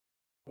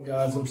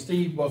Guys, I'm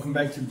Steve. Welcome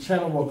back to the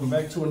channel. Welcome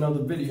back to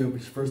another video. If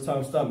it's your first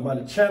time stopping by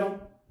the channel,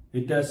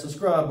 hit that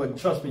subscribe button.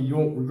 Trust me, you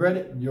won't regret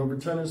it. You're a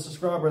returning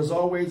subscriber. As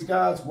always,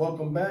 guys,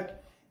 welcome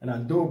back. And I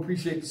do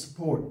appreciate the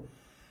support.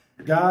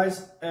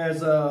 Guys, as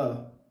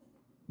the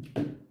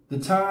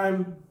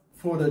time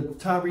for the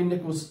Tyre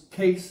Nichols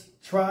case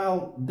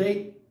trial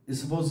date is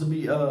supposed to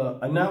be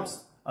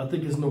announced, I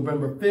think it's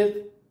November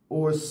 5th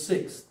or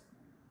 6th.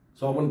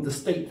 So I wanted to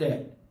state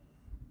that.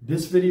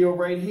 This video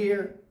right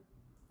here,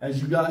 as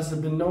you guys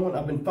have been knowing,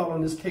 I've been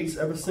following this case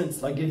ever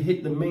since like it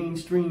hit the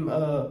mainstream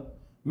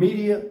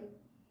media,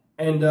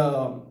 and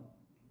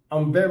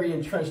I'm very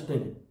entrenched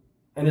in it.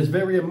 And it's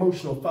very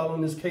emotional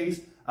following this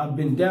case. I've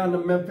been down to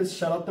Memphis.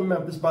 Shout out to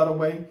Memphis, by the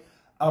way.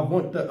 I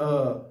went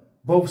to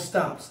both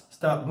stops,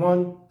 stop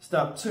 1,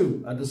 stop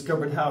 2. I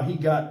discovered how he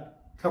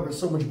covered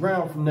so much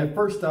ground from that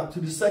first stop to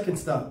the second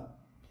stop.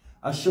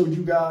 I showed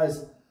you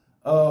guys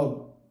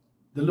the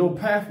little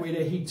pathway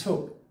that he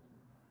took.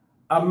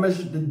 I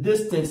measured the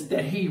distance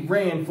that he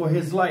ran for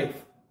his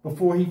life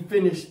before he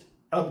finished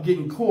up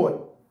getting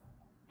caught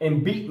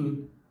and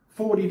beaten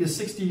 40 to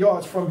 60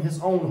 yards from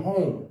his own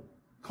home,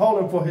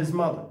 calling for his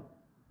mother.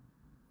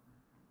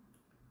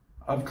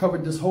 I've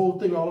covered this whole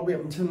thing all the way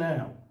up until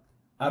now.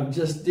 I've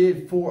just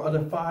did 4 of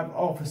the 5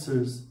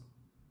 officers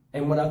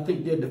and what I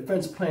think their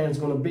defense plan is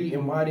going to be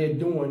and why they're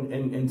doing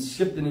and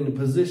shifting in the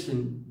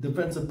position,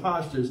 defensive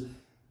postures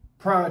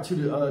prior to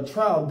the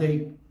trial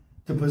date,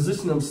 to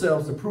position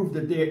themselves to prove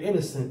that they're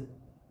innocent,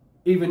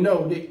 even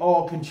though they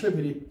all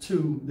contributed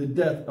to the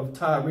death of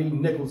Tyre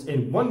Nichols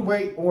in one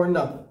way or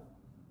another.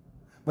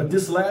 But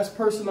this last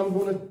person I'm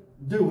going to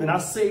do, and I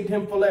saved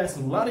him for last,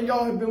 and a lot of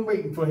y'all have been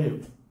waiting for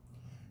him.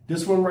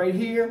 This one right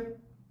here,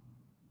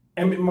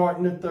 Emmitt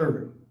Martin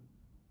III.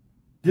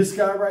 This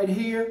guy right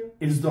here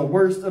is the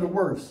worst of the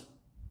worst.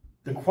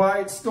 The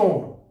quiet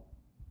storm.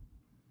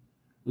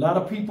 A lot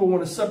of people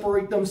want to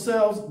separate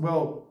themselves.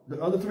 Well,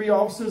 the other 3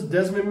 officers,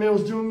 Desmond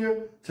Mills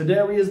Jr.,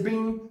 Tadarius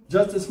Bean,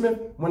 Justice Smith,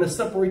 want to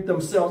separate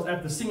themselves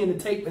after seeing the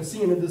tape and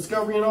seeing the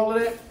discovery and all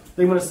of that.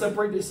 They want to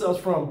separate themselves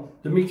from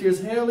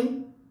Demetrius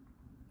Haley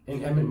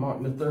and Emmitt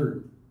Martin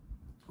III.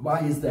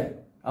 Why is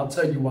that? I'll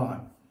tell you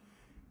why.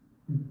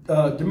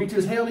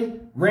 Demetrius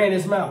Haley ran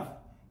his mouth,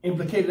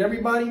 implicated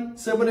everybody,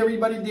 said what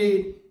everybody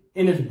did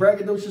in his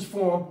braggadocious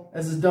form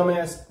as his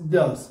dumbass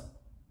does.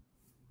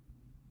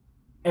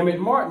 Emmitt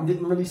Martin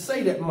didn't really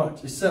say that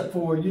much, except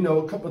for, you know,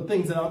 a couple of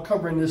things that I'll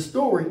cover in this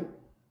story.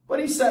 But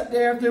he sat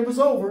there after it was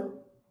over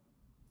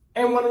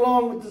and went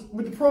along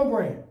with the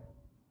program.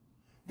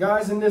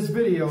 Guys, in this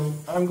video,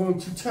 I'm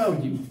going to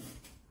tell you,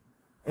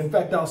 in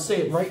fact, I'll say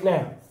it right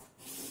now.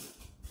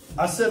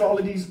 I said all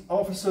of these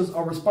officers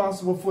are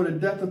responsible for the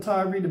death of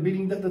Tyre, the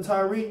beating death of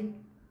Tyre.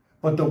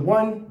 But the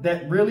one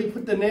that really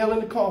put the nail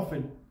in the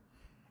coffin,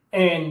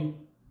 and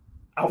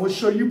I will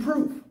show you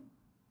proof,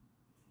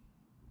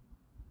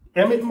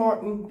 Emmitt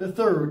Martin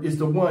III is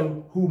the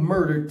one who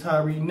murdered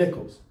Tyre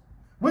Nichols.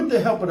 With the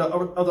help of the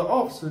other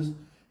officers,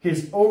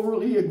 his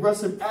overly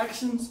aggressive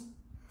actions,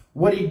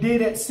 what he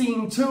did at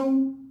scene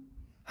 2,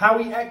 how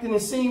he acted in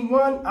scene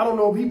 1, I don't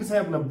know if he was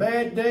having a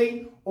bad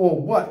day or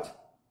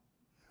what.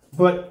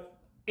 But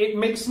it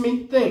makes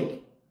me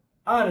think,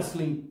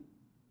 honestly,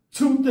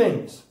 2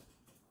 things.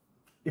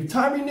 If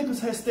Tyre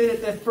Nichols had stayed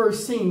at that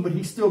first scene, would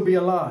he still be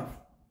alive?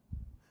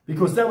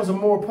 Because that was a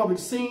more public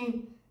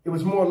scene. It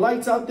was more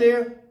lights out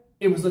there.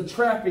 It was a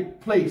traffic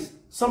place.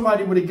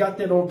 Somebody would have got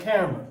that on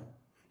camera.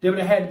 They would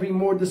have had to be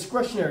more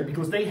discretionary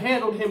because they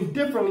handled him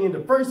differently in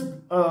the first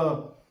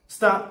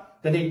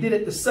stop than they did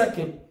at the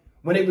second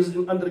when they was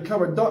under the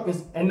cover of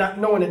darkness and not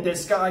knowing that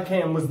sky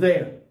cam was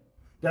there.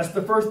 That's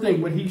the first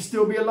thing. Would he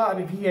still be alive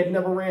if he had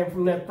never ran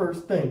from that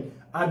first thing?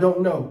 I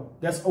don't know.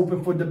 That's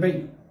open for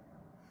debate.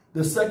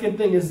 The second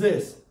thing is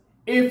this.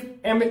 If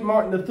Emmitt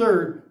Martin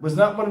III was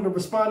not one of the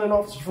responding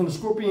officers from the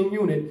Scorpion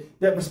unit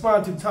that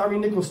responded to Tyre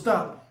Nichols'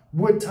 stop,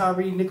 would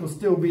Tyre Nichols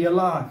still be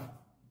alive?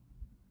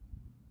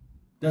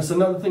 That's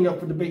another thing up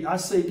for debate. I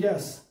say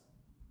yes.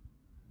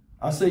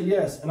 I say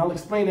yes. And I'll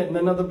explain that in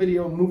another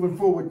video moving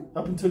forward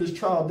up until this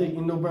trial date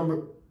in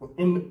November,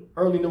 in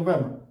early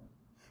November.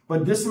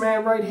 But this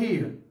man right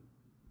here,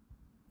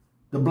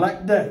 the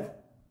Black Death,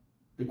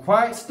 the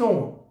quiet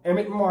storm,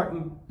 Emmitt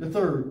Martin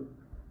III,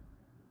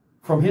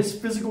 from his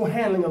physical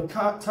handling of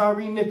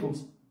Tyre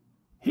Nichols,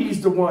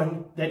 he's the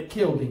one that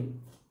killed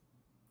him.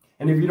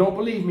 And if you don't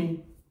believe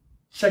me,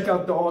 check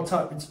out the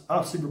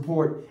autopsy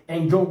report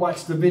and go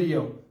watch the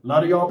video. A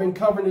lot of y'all been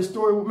covering this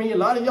story with me. A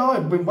lot of y'all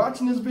have been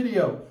watching this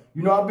video.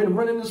 You know, I've been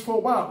running this for a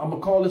while. I'm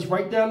going to call this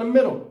right down the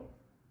middle.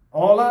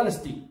 All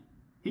honesty,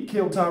 he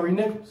killed Tyre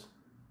Nichols.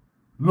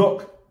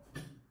 Look.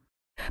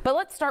 But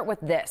let's start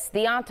with this.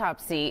 The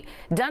autopsy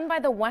done by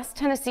the West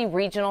Tennessee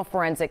Regional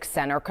Forensic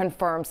Center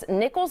confirms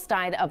Nichols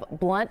died of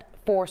blunt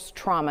force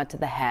trauma to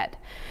the head.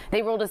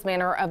 They ruled his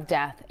manner of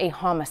death a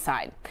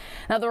homicide.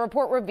 Now, the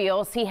report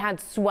reveals he had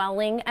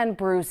swelling and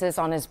bruises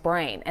on his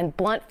brain and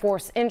blunt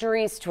force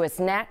injuries to his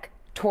neck,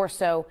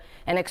 torso,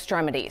 and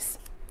extremities.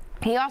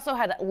 He also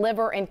had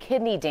liver and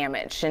kidney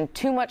damage and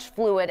too much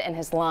fluid in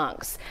his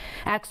lungs.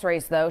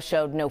 X-rays, though,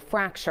 showed no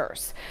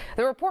fractures.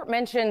 The report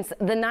mentions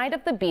the night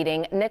of the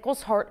beating,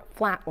 Nichols' heart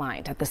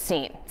flatlined at the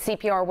scene.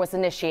 CPR was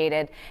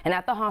initiated, and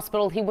at the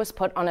hospital, he was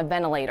put on a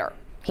ventilator.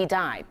 He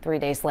died 3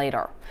 days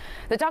later.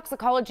 The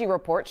toxicology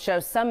report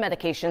shows some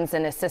medications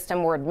in his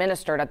system were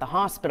administered at the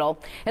hospital.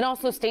 It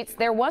also states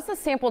there was a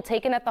sample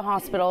taken at the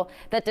hospital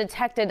that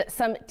detected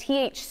some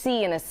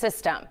THC in his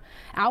system.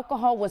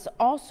 Alcohol was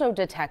also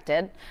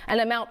detected, an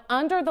amount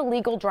under the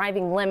legal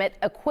driving limit,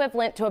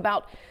 equivalent to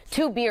about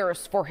 2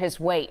 beers for his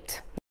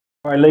weight.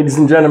 All right, ladies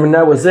and gentlemen,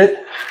 that was it.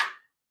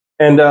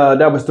 And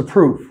that was the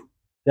proof.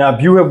 Now,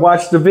 if you have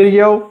watched the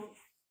video,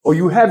 or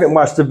you haven't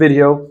watched the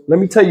video, let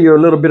me tell you a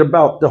little bit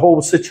about the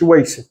whole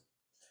situation.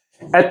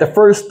 At the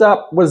first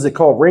stop, what is it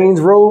called?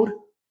 Rains Road?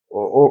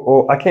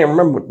 Or I can't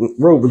remember what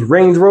road was.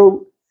 Rains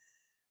Road,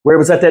 where it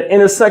was at that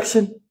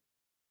intersection.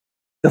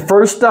 The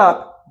first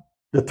stop,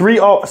 the 3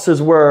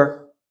 officers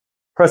were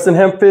Preston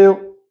Hempfield,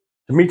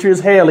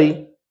 Demetrius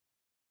Haley,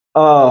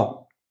 and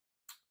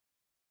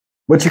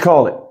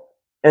Emmitt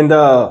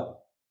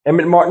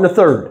Martin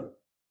III.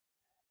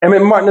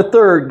 Emmitt Martin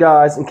III,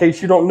 guys, in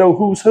case you don't know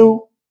who's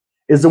who,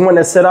 is the one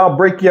that said, "I'll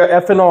break your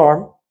effing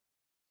arm."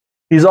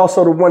 He's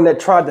also the one that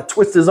tried to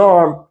twist his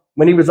arm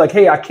when he was like,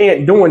 "Hey, I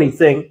can't do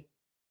anything."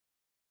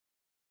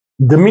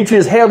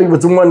 Demetrius Haley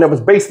was the one that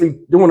was basically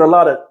doing a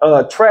lot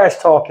of trash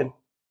talking.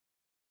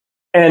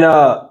 And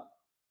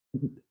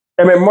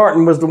Emmitt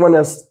Martin was the one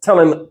that's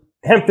telling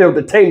Hempfield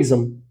to tase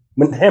him.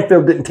 When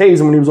Hempfield didn't tase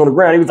him when he was on the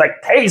ground, he was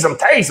like, "Tase him,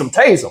 tase him,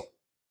 tase him."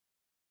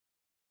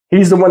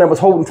 He's the one that was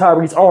holding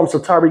Tyree's arm so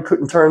Tyree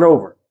couldn't turn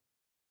over.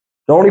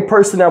 The only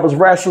person that was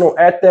rational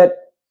at that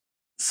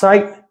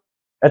site,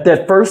 at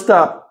that first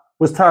stop,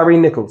 was Tyree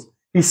Nichols.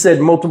 He said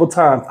multiple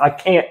times, "I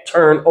can't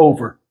turn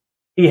over.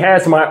 He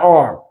has my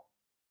arm."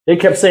 They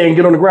kept saying,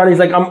 "Get on the ground." He's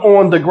like, "I'm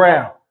on the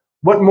ground."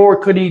 What more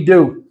could he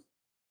do?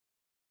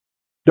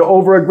 The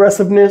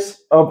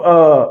over-aggressiveness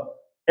of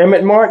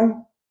Emmitt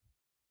Martin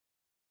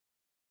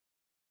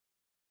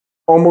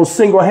almost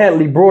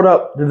single-handedly brought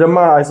up the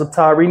demise of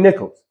Tyree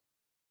Nichols.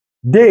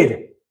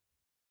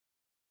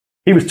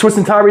 He was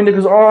twisting Tyree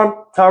Nichols'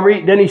 arm.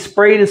 Then he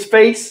sprayed his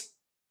face.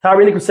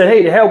 Tyree Nichols said,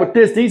 "Hey, to hell with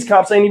this. These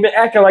cops ain't even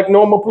acting like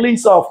normal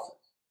police officers."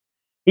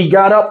 He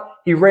got up.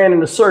 He ran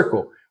in a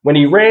circle. When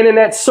he ran in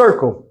that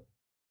circle,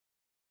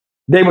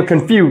 they were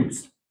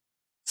confused,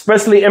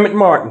 especially Emmitt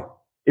Martin.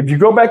 If you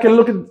go back and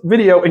look at the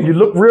video and you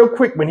look real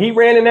quick, when he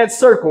ran in that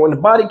circle and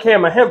the body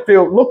camera,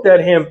 Hempfield looked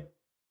at him,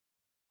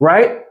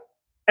 right?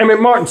 Emmitt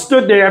Martin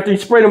stood there after he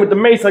sprayed him with the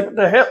mace, like, "What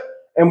the hell?"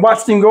 and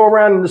watched him go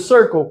around in the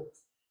circle.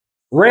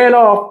 Ran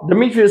off.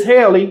 Demetrius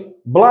Haley,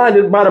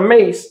 blinded by the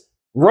mace,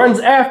 runs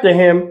after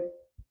him.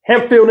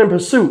 Hempfield in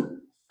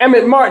pursuit.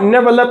 Emmitt Martin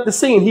never left the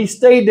scene. He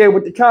stayed there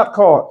with the cop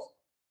cars.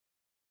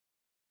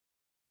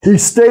 He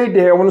stayed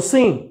there on the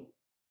scene.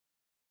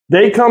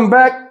 They come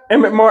back.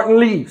 Emmitt Martin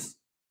leaves.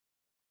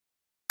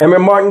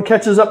 Emmitt Martin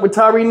catches up with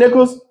Tyree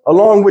Nichols,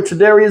 along with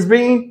Tredarius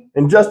Bean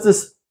and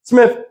Justice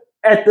Smith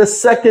at the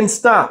second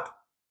stop.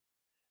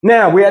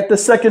 Now, we're at the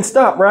second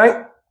stop,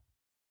 right?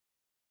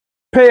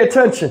 Pay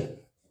attention.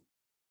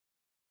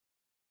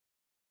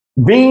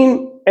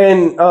 Bean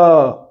and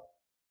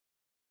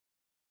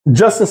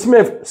Justin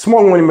Smith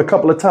swung on him a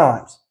couple of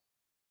times.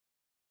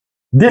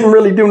 Didn't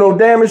really do no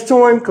damage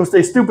to him because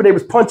they stupid. They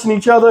was punching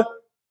each other.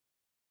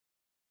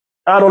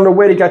 I don't know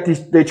where they got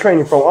their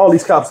training from. All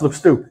these cops look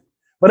stupid.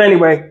 But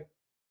anyway,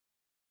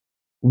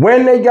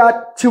 when they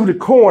got to the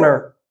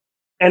corner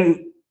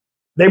and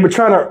they were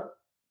trying to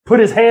put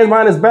his hands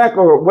behind his back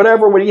or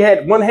whatever, when he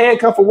had one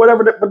handcuff or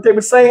whatever what they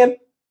were saying,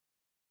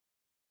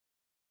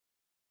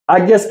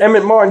 I guess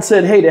Emmitt Martin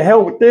said, "Hey, to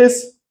hell with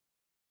this."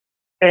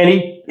 And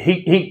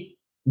he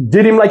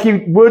did him like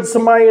he would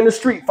somebody in a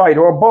street fight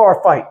or a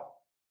bar fight.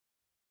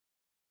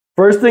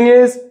 First thing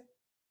is,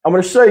 I'm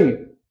going to show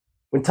you.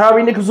 When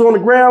Tyree Nichols was on the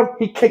ground,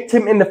 he kicked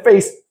him in the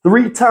face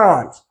 3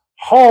 times.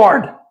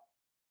 Hard.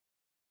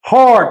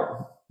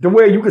 To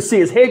where you could see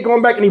his head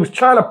going back and he was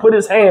trying to put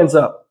his hands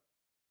up.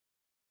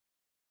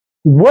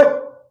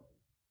 What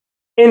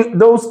in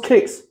those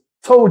kicks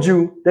told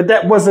you that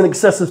that wasn't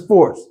excessive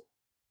force?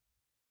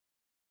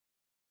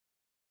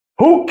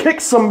 Who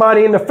kicks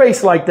somebody in the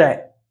face like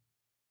that?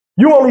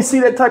 You only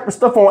see that type of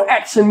stuff on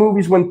action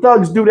movies when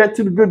thugs do that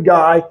to the good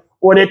guy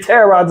or they're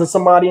terrorizing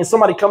somebody and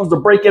somebody comes to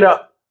break it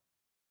up.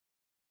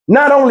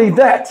 Not only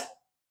that,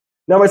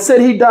 now it said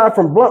he died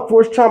from blunt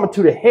force trauma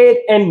to the head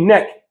and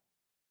neck.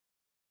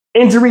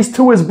 Injuries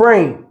to his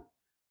brain.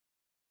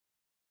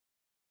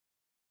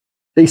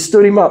 They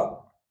stood him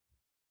up.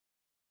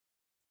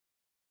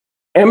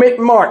 Emmitt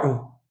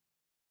Martin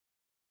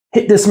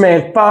hit this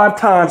man 5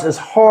 times as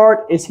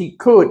hard as he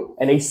could.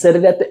 And they said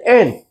it at the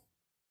end.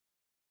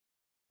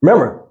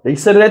 Remember, they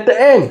said it at the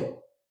end.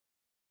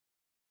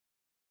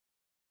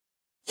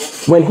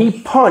 When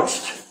he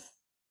punched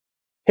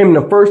him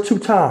the first 2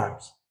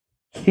 times,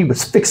 he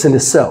was fixing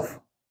himself.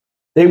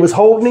 They was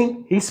holding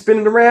him. He's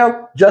spinning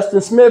around.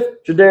 Justin Smith,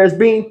 Tredarius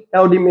Bean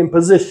held him in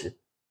position.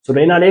 So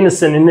they're not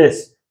innocent in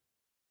this.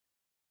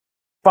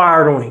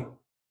 fired on him.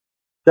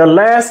 The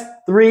last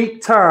 3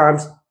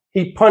 times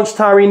he punched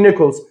Tyre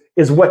Nichols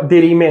is what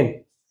did him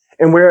in.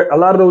 And where a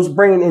lot of those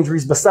brain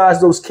injuries,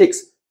 besides those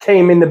kicks,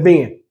 came into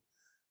being.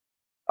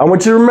 I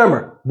want you to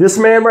remember, this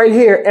man right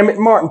here, Emmitt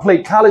Martin,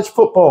 played college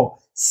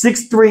football,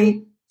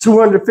 6'3",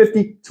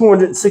 250,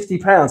 260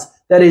 pounds.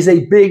 That is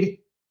a big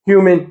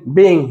human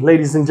being,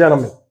 ladies and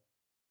gentlemen.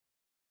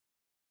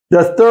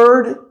 The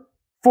 3rd,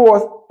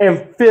 4th,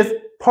 and 5th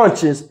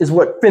punches is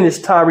what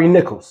finished Tyre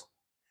Nichols.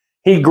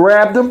 He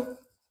grabbed him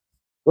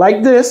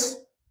like this,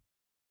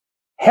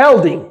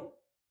 held him,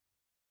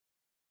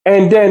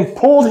 and then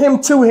pulled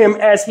him to him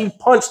as he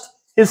punched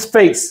his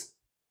face.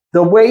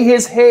 The way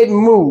his head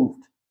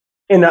moved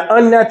in an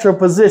unnatural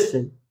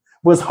position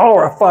was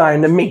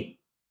horrifying to me.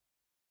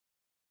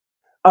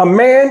 A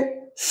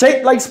man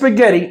shaped like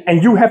spaghetti,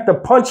 and you have to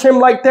punch him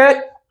like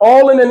that,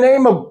 all in the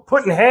name of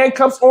putting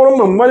handcuffs on him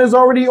when one is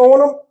already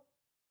on him?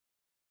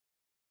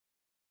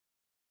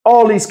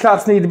 All these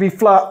cops need to be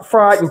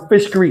fried in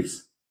fish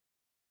grease.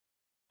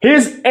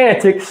 His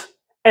antics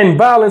and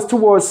violence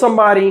towards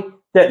somebody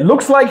that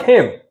looks like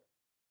him,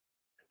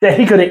 that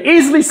he could have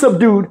easily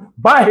subdued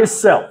by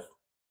himself.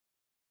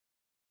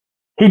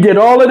 He did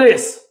all of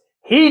this.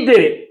 He did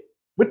it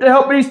with the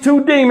help of these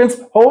 2 demons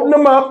holding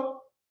him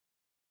up.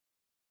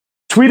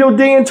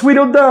 Tweedledee and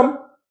Tweedledum.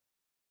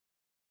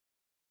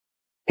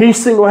 He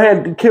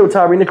single-handedly killed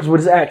Tyre Nichols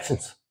with his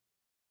actions.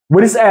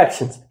 With his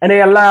actions. And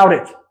they allowed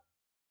it.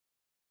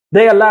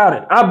 They allowed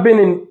it. I've been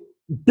in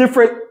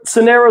different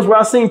scenarios where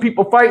I've seen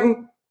people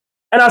fighting,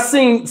 and I've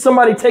seen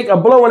somebody take a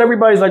blow and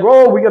everybody's like,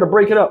 oh, we got to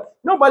break it up.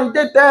 Nobody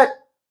did that.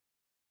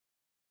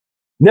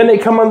 Then they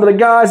come under the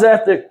guise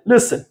after.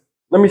 Listen,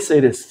 let me say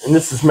this, and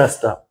this is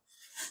messed up.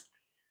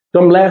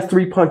 Them last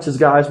 3 punches,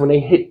 guys, when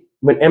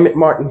Emmitt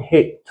Martin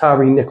hit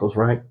Tyre Nichols,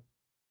 right?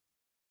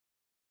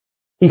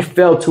 He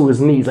fell to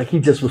his knees like he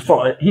just was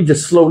falling. He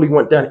just slowly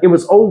went down. It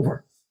was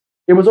over.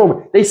 It was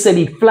over. They said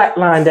he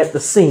flatlined at the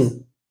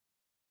scene.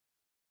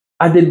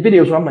 I did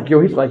videos where I'm like, yo,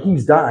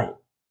 he's dying.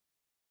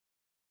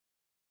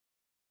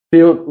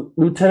 Field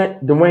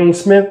Lieutenant Dwayne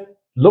Smith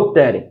looked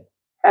at him,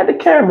 had the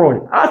camera on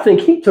him. I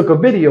think he took a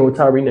video of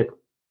Tyre Nichols.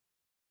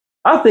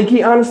 I think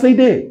he honestly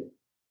did.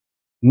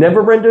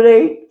 Never rendered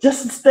aid,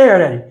 just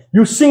stared at him.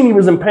 You seen he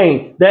was in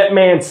pain. That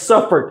man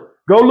suffered.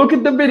 Go look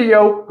at the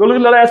video. Go look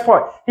at the last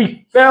part.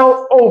 He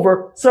fell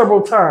over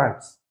several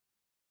times.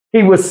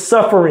 He was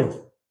suffering.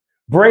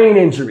 Brain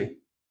injury.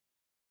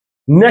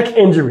 Neck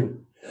injury.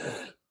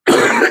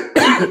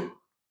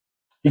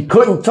 He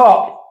couldn't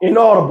talk,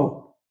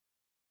 inaudible,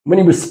 when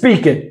he was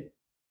speaking.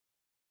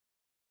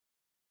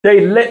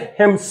 They let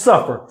him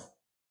suffer.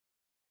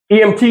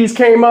 EMTs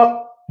came up.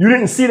 You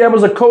didn't see that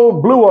was a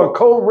code blue or a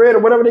code red or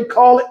whatever they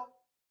call it.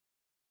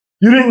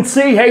 You didn't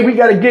see, hey, we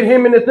got to get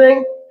him in the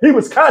thing. He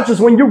was conscious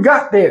when you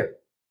got there.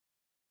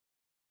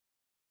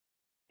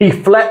 He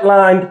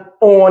flatlined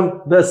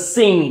on the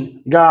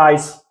scene,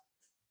 guys.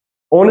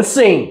 On the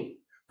scene.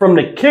 From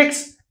the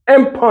kicks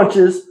and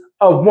punches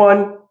of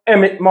one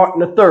Emmitt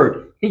Martin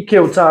III. He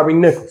killed Tyre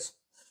Nichols.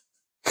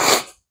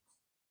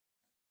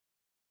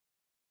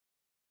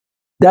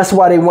 That's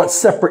why they want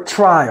separate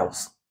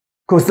trials.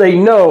 Because they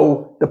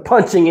know the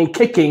punching and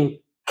kicking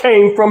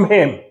came from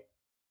him.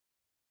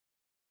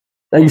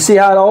 Now you see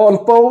how it all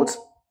unfolds?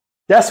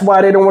 That's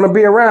why they don't want to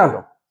be around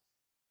him.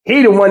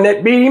 He the one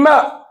that beat him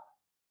up.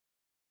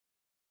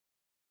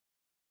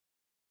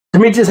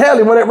 Demetrius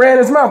Haley, one that ran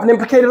his mouth and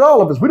implicated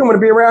all of us. We don't want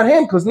to be around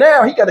him because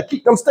now he got to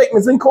keep them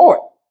statements in court.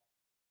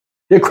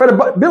 Their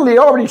credibility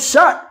already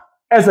shot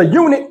as a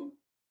unit,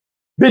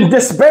 been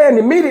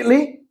disbanded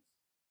immediately.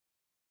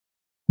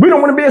 We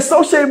don't want to be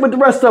associated with the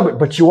rest of it,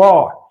 but you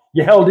are.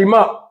 You held him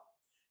up,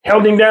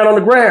 held him down on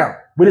the ground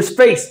with his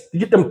face to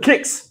get them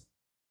kicks.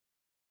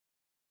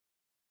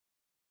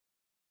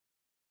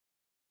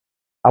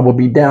 I will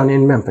be down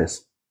in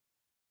Memphis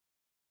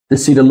to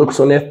see the looks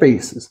on their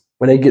faces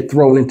when they get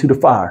thrown into the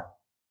fire.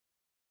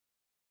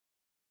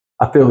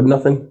 I feel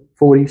nothing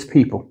for these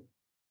people.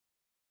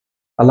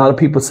 A lot of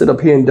people sit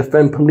up here and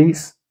defend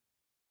police.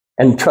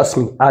 And trust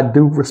me, I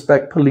do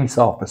respect police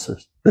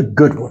officers, the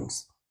good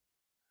ones.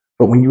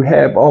 But when you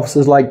have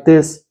officers like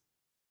this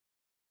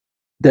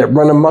that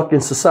run amok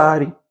in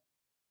society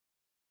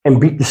and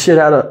beat the shit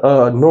out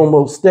of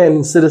normal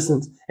standing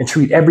citizens and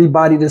treat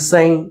everybody the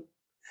same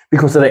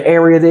because of the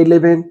area they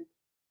live in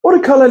or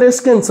the color of their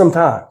skin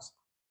sometimes,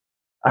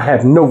 I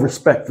have no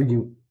respect for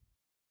you.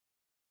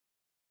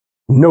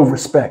 No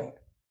respect.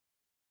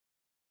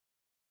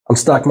 I'm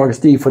Stock Market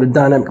Steve for the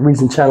Dynamic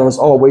Reason channel. As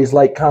always,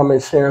 like,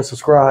 comment, share, and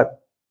subscribe.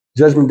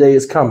 Judgment Day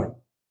is coming.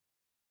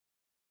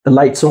 The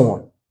light's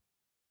on.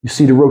 You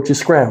see the roaches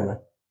scrambling.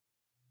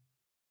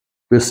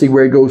 We'll see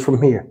where it goes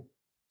from here.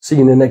 See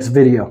you in the next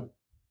video.